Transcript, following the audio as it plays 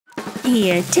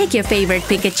Here, take your favorite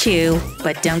Pikachu.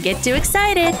 But don't get too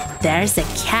excited. There's a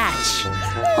catch.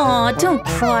 Aw, don't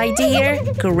cry, dear.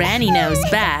 Granny knows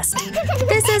best.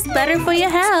 This is better for your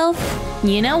health.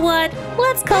 You know what?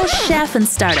 Let's call Chef and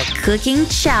start a cooking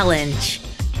challenge.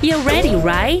 You're ready,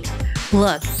 right?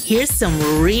 Look, here's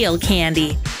some real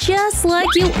candy. Just like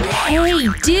you. Hey,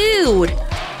 dude!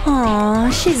 Aw,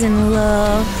 she's in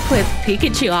love. With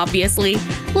Pikachu, obviously.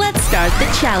 Let's start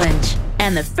the challenge.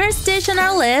 And the first dish on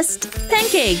our list,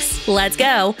 pancakes. Let's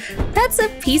go. That's a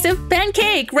piece of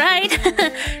pancake, right?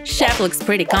 Chef looks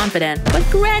pretty confident, but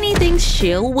Granny thinks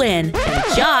she'll win.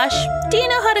 And Josh, do you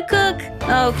know how to cook?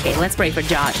 Okay, let's pray for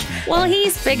Josh. While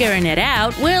he's figuring it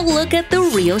out, we'll look at the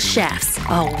real chefs.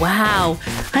 Oh, wow.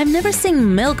 I've never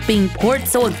seen milk being poured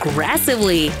so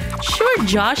aggressively. Sure,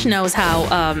 Josh knows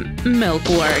how, milk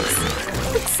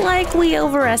works. Looks like we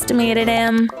overestimated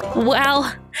him.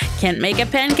 Well, can't make a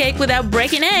pancake without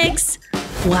breaking eggs.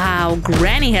 Wow,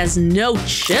 Granny has no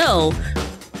chill.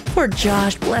 Poor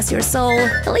Josh, bless your soul.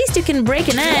 At least you can break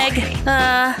an egg.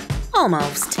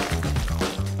 Almost.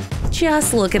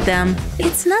 Just look at them.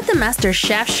 It's not the Master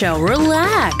Chef show.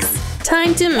 Relax.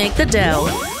 Time to make the dough.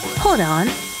 Hold on.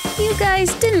 You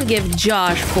guys didn't give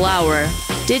Josh flour,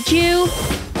 did you?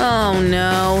 Oh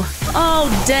no.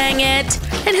 Oh, dang it.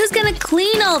 And who's gonna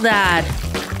clean all that?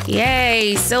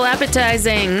 Yay, so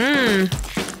appetizing.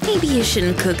 Maybe you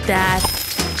shouldn't cook that.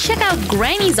 Check out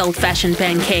Granny's old-fashioned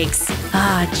pancakes.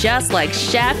 Ah, just like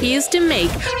Chef used to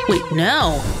make. Wait,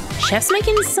 no. Chef's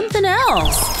making something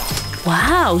else.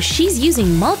 Wow, she's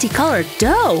using multicolored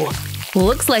dough.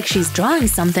 Looks like she's drawing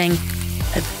something.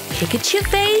 A Pikachu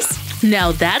face?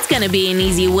 Now that's gonna be an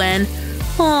easy win.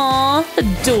 Aw,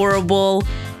 adorable.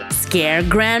 Scare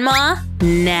Grandma?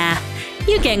 Nah.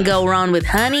 You can't go wrong with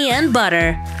honey and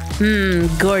butter.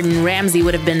 Gordon Ramsay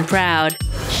would have been proud.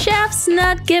 Chef's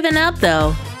not giving up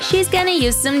though. She's gonna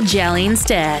use some jelly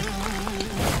instead.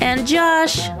 And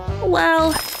Josh,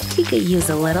 well, he could use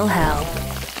a little help.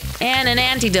 And an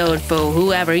antidote for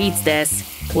whoever eats this.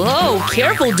 Whoa,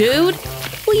 careful, dude!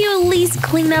 Will you at least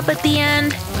clean up at the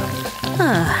end?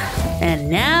 And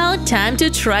now, time to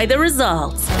try the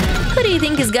results. Who do you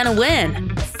think is gonna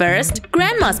win? First,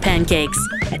 Grandma's pancakes.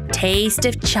 A taste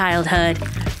of childhood.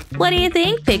 What do you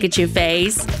think, Pikachu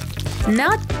face?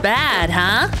 Not bad,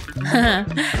 huh?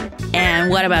 And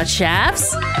what about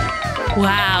Chef's?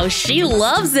 Wow, she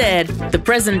loves it! The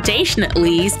presentation at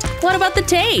least. What about the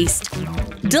taste?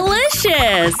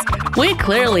 Delicious! We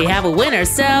clearly have a winner,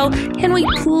 so can we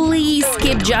please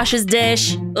skip Josh's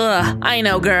dish? Ugh, I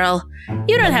know, girl.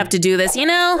 You don't have to do this, you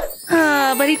know?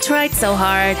 But he tried so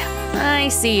hard. I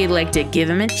see you'd like to give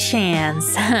him a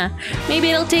chance. Maybe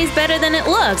it'll taste better than it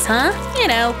looks, huh? You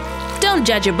know, don't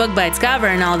judge a book by its cover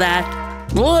and all that.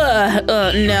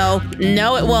 No,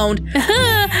 it won't.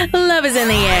 Love is in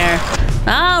the air.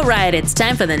 Alright, it's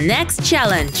time for the next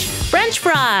challenge. French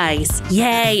fries!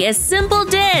 Yay, a simple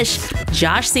dish!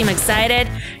 Josh seemed excited.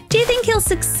 Do you think he'll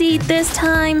succeed this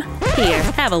time? Here,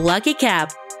 have a lucky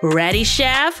cap. Ready,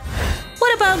 Chef?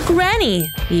 What about Granny?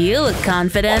 You look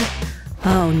confident.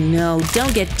 Oh no,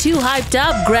 don't get too hyped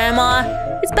up,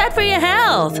 Grandma. It's bad for your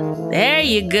health. There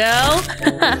you go.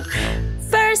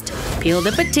 First, peel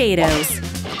the potatoes.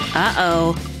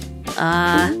 Uh-oh.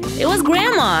 It was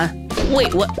Grandma.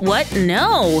 Wait, what?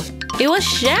 No. It was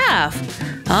Chef.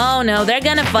 Oh no, they're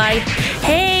gonna fight.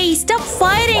 Hey, stop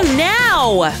fighting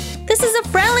now! This is a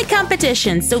friendly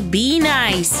competition, so be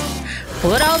nice.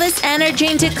 Put all this energy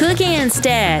into cooking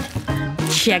instead.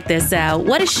 Check this out.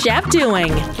 What is Chef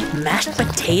doing? Mashed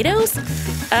potatoes?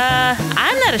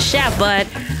 I'm not a chef, but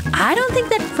I don't think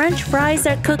that French fries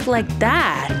are cooked like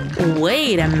that.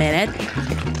 Wait a minute.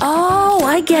 Oh,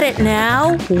 I get it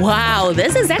now. Wow,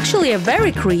 this is actually a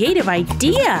very creative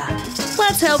idea.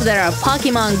 Let's hope that our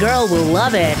Pokemon girl will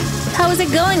love it. How is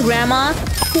it going, Grandma?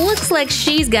 Looks like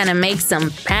she's gonna make some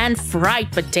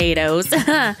pan-fried potatoes.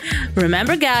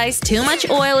 Remember, guys, too much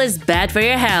oil is bad for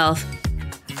your health.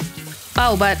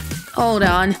 Oh, but hold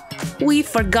on. We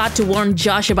forgot to warn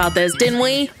Josh about this, didn't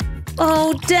we?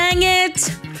 Oh, dang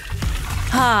it!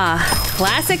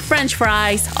 Classic French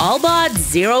fries, all bought,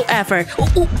 zero effort.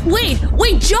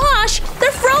 Wait, Josh!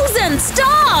 They're frozen!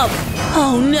 Stop!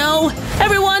 Oh no!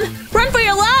 Everyone, run for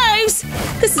your lives!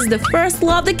 This is the first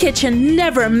law of the kitchen.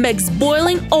 Never mix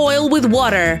boiling oil with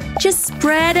water. Just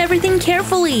spread everything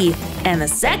carefully. And the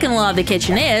second law of the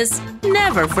kitchen is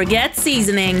never forget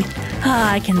seasoning.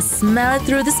 I can smell it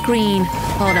through the screen.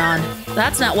 Hold on,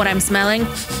 that's not what I'm smelling.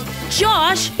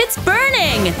 Josh, it's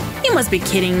burning! You must be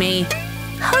kidding me.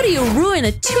 How do you ruin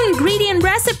a 2-ingredient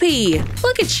recipe?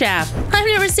 Look at Chef. I've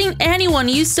never seen anyone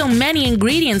use so many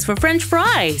ingredients for French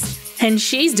fries. And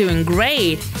she's doing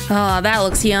great. Oh, that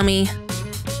looks yummy.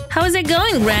 How is it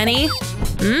going, Granny?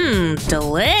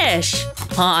 Delish.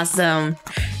 Awesome.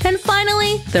 And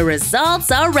finally, the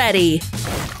results are ready.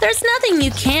 There's nothing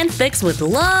you can't fix with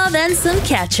love and some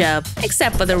ketchup,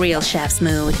 except for the real chef's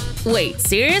mood. Wait,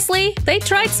 seriously? They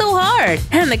tried so hard,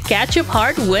 and the ketchup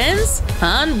heart wins?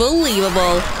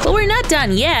 Unbelievable. But we're not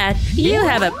done yet. You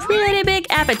have a pretty big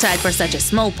appetite for such a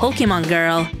small Pokemon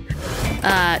girl.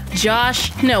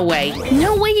 Josh, no way.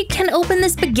 No way you can open the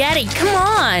spaghetti, come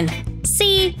on!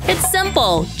 See, it's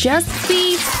simple. Just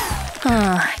be…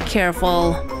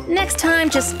 careful. Next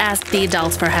time, just ask the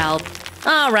adults for help.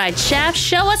 Alright, chef,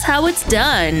 show us how it's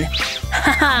done.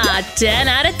 Haha, 10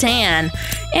 out of 10.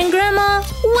 And Grandma,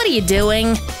 what are you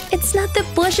doing? It's not the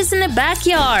bushes in the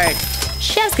backyard.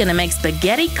 Chef's gonna make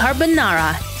spaghetti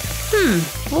carbonara.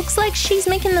 Looks like she's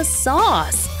making the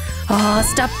sauce. Oh,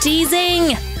 stop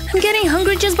teasing! I'm getting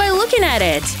hungry just by looking at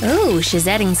it. Oh, she's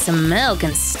adding some milk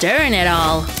and stirring it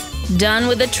all. Done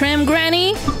with the trim,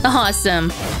 Granny?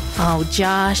 Awesome. Oh,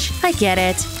 Josh, I get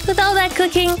it. With all that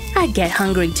cooking, I'd get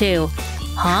hungry too.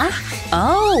 Huh?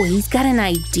 Oh, he's got an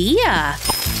idea.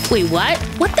 Wait, what?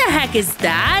 What the heck is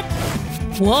that?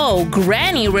 Whoa,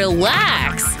 Granny,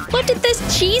 relax. What did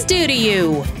this cheese do to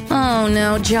you? Oh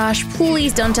no, Josh,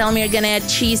 please don't tell me you're gonna add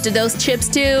cheese to those chips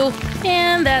too.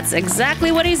 And that's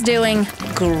exactly what he's doing.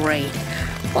 Great.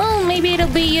 Well, maybe it'll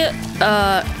be…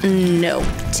 no.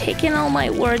 Taking all my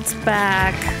words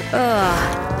back.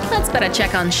 Let's better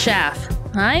check on Chef.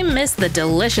 I miss the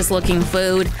delicious-looking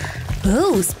food.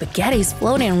 Ooh, spaghetti's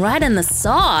floating right in the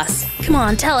sauce. Come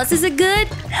on, tell us, is it good?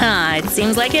 It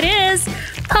seems like it is.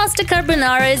 Pasta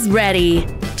carbonara is ready.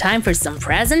 Time for some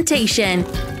presentation.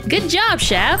 Good job,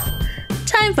 Chef.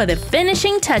 Time for the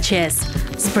finishing touches.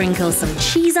 Sprinkle some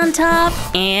cheese on top,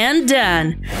 and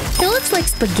done. It looks like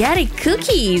spaghetti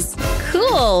cookies.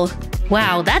 Cool.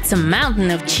 Wow, that's a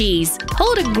mountain of cheese.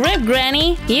 Hold a grip,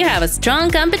 Granny. You have a strong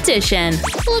competition.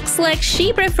 Looks like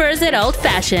she prefers it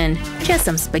old-fashioned. Just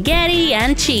some spaghetti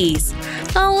and cheese.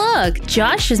 Oh look,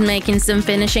 Josh is making some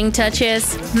finishing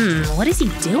touches. What is he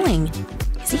doing?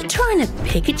 Is he trying to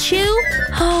Pikachu?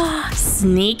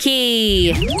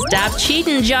 Sneaky! Stop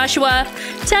cheating, Joshua.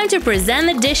 Time to present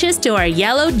the dishes to our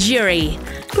yellow jury.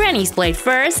 Granny's plate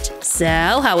first. So,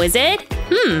 how is it?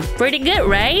 Pretty good,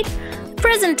 right?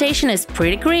 Presentation is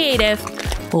pretty creative.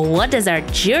 What does our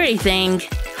jury think?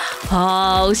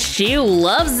 Oh, she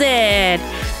loves it!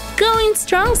 Going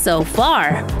strong so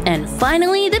far. And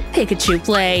finally, the Pikachu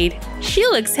plate. She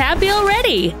looks happy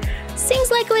already. Seems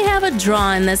like we have a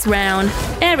draw in this round.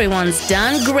 Everyone's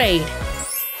done great.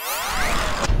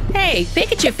 Hey,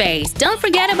 Pikachu face, don't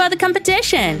forget about the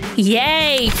competition.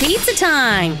 Yay, pizza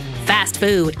time! Fast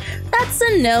food. That's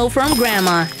a no from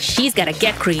Grandma. She's gotta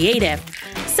get creative.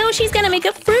 So she's gonna make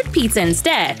a fruit pizza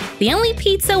instead. The only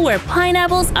pizza where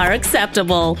pineapples are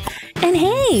acceptable. And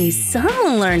hey,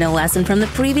 someone learned a lesson from the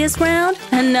previous round.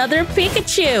 Another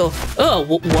Pikachu. Oh,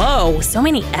 whoa, so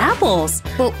many apples.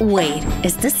 Wait,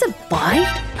 is this a bite?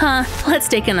 Let's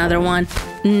take another one.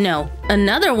 No,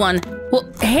 another one. Well,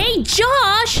 hey,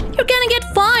 Josh! You're gonna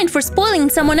get fined for spoiling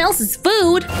someone else's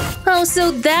food! Oh,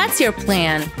 so that's your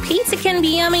plan. Pizza can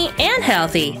be yummy and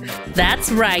healthy.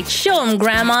 That's right, show 'em,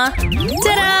 Grandma!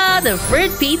 Ta-da! The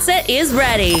fruit pizza is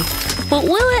ready! But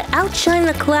will it outshine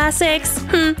the classics?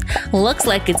 Looks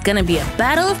like it's gonna be a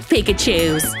battle of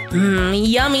Pikachus.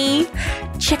 Yummy!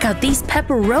 Check out these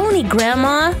pepperoni,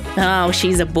 Grandma! Oh,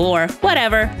 she's a bore.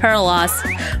 Whatever, her loss.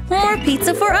 More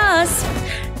pizza for us!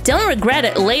 Don't regret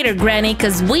it later, Granny,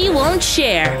 cause we won't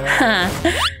share.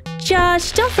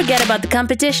 Josh, don't forget about the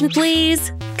competition,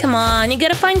 please. Come on, you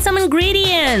gotta find some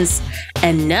ingredients.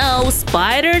 And no,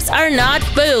 spiders are not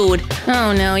food.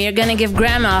 Oh no, you're gonna give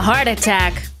Grandma a heart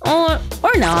attack. Or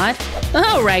not.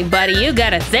 Alright, buddy, you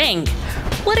gotta think.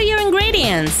 What are your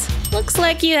ingredients? Looks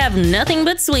like you have nothing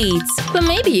but sweets. But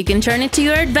maybe you can turn it to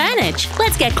your advantage.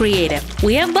 Let's get creative.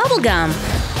 We have bubblegum.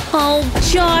 Oh,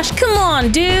 Josh, come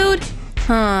on, dude.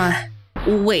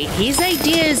 Wait, his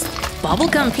idea is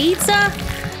bubblegum pizza?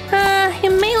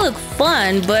 It may look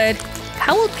fun, but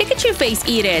how will Pikachu face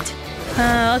eat it?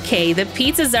 Okay, the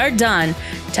pizzas are done.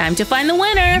 Time to find the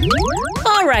winner!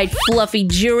 Alright, fluffy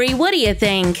jury, what do you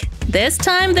think? This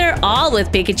time they're all with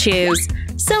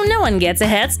Pikachus, so no one gets a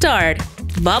head start.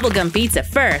 Bubblegum pizza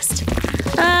first.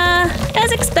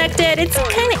 As expected, it's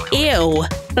kinda ew.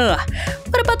 Ugh.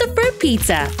 What about the fruit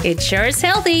pizza? It sure is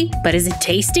healthy, but is it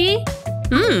tasty?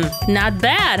 Not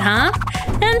bad, huh?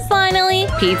 And finally,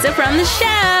 pizza from the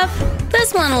chef!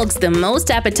 This one looks the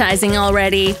most appetizing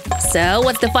already. So,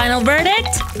 what's the final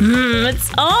verdict?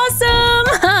 It's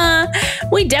awesome!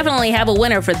 We definitely have a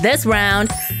winner for this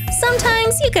round.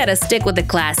 Sometimes you gotta stick with the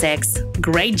classics.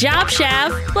 Great job,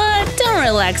 chef, but don't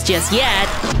relax just yet.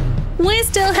 We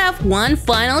still have one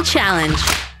final challenge.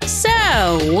 So,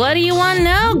 what do you want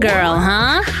now, girl,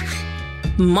 huh?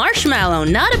 Marshmallow,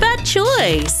 not a bad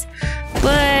choice.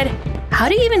 But how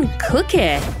do you even cook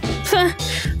it?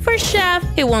 For chef,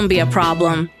 it won't be a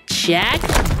problem. Check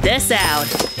this out.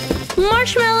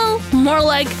 Marshmallow, more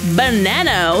like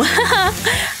banana.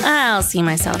 I'll see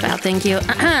myself out, thank you.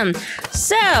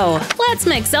 So, let's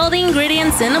mix all the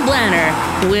ingredients in a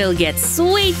blender. We'll get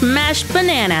sweet mashed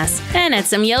bananas and add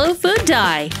some yellow food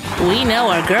dye. We know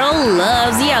our girl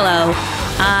loves yellow.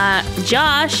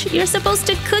 Josh, you're supposed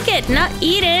to cook it, not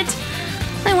eat it.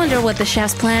 I wonder what the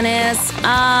chef's plan is.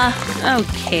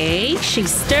 Okay,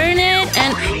 she's stirring it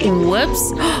and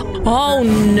whoops. Oh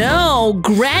no,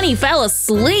 Granny fell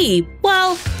asleep.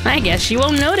 Well, I guess she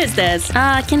won't notice this.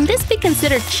 Can this be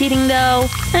considered cheating though?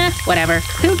 Whatever.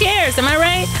 Who cares, am I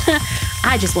right?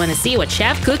 I just want to see what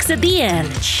chef cooks at the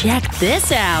end. Check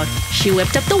this out. She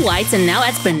whipped up the whites and now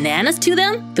adds bananas to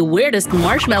them? The weirdest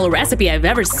marshmallow recipe I've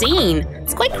ever seen.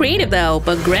 It's quite creative though,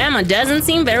 but Grandma doesn't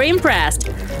seem very impressed.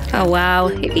 Oh wow,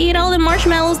 if you eat all the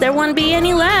marshmallows, there won't be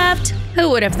any left. Who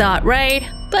would have thought, right?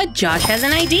 But Josh has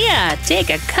an idea. Take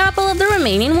a couple of the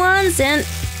remaining ones and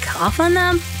cough on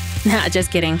them? Nah, just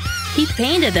kidding. He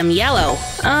painted them yellow.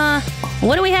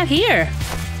 What do we have here?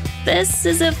 This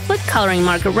is a food coloring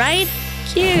marker, right?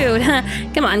 Cute.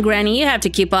 Come on, Granny, you have to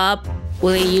keep up.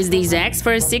 Will you use these eggs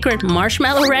for a secret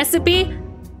marshmallow recipe?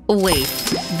 Wait,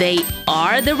 they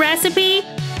are the recipe?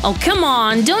 Oh, come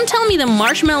on, don't tell me the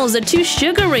marshmallows are too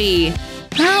sugary.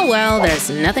 Oh well, there's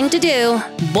nothing to do.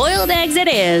 Boiled eggs it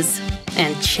is.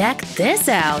 And check this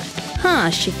out.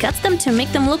 She cuts them to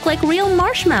make them look like real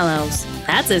marshmallows.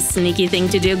 That's a sneaky thing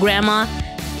to do, Grandma.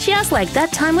 Just like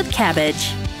that time with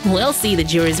cabbage. We'll see the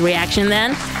jury's reaction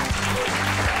then.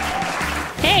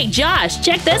 Hey, Josh,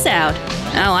 check this out.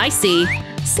 Oh, I see.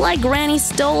 It's like Granny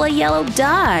stole a yellow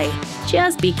dye.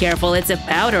 Just be careful, it's a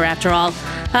powder after all.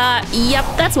 Yep,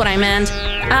 that's what I meant.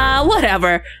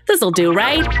 Whatever. This'll do,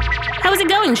 right? How's it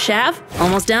going, chef?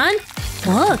 Almost done?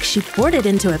 Look, she poured it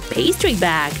into a pastry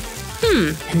bag.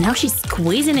 And now she's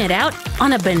squeezing it out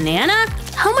on a banana?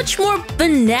 How much more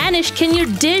bananish can your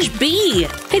dish be?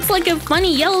 It's like a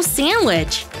funny yellow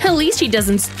sandwich. At least she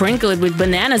doesn't sprinkle it with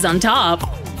bananas on top.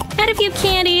 Add a few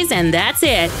candies and that's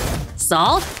it.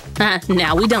 Salt?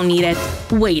 No, we don't need it.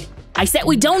 Wait, I said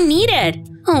we don't need it!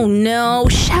 Oh no,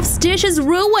 chef's dish is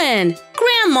ruined!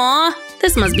 Grandma!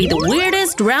 This must be the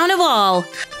weirdest round of all.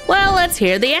 Well, let's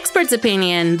hear the expert's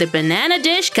opinion. The banana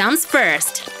dish comes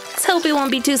first. Let's hope it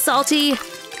won't be too salty.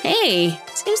 Hey,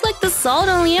 seems like the salt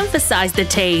only emphasized the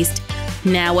taste.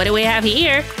 Now what do we have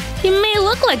here? It may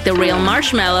look like the real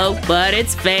marshmallow, but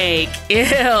it's fake.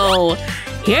 Ew!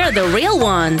 Here are the real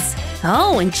ones.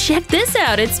 Oh, and check this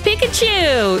out, it's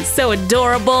Pikachu! So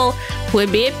adorable!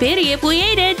 Would be a pity if we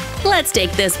ate it. Let's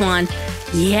take this one.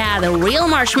 Yeah, the real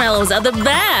marshmallows are the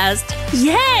best!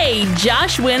 Yay!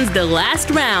 Josh wins the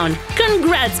last round.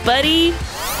 Congrats, buddy!